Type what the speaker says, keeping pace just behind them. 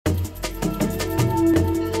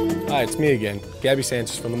Hi, it's me again, Gaby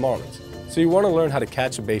Sanchez from the Marlins. So you want to learn how to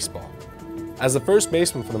catch a baseball. As the first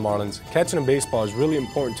baseman for the Marlins, catching a baseball is really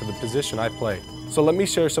important to the position I play. So let me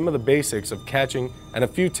share some of the basics of catching and a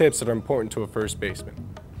few tips that are important to a first baseman.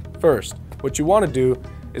 First, what you want to do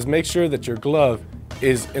is make sure that your glove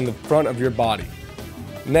is in the front of your body.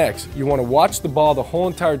 Next, you want to watch the ball the whole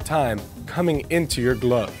entire time coming into your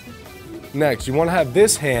glove. Next, you want to have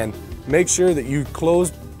this hand, make sure that you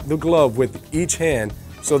close the glove with each hand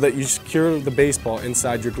so that you secure the baseball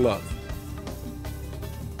inside your glove.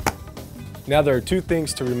 Now there are two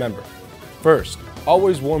things to remember. First,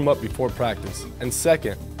 always warm up before practice. And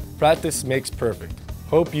second, practice makes perfect.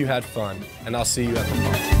 Hope you had fun, and I'll see you at the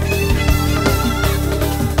park.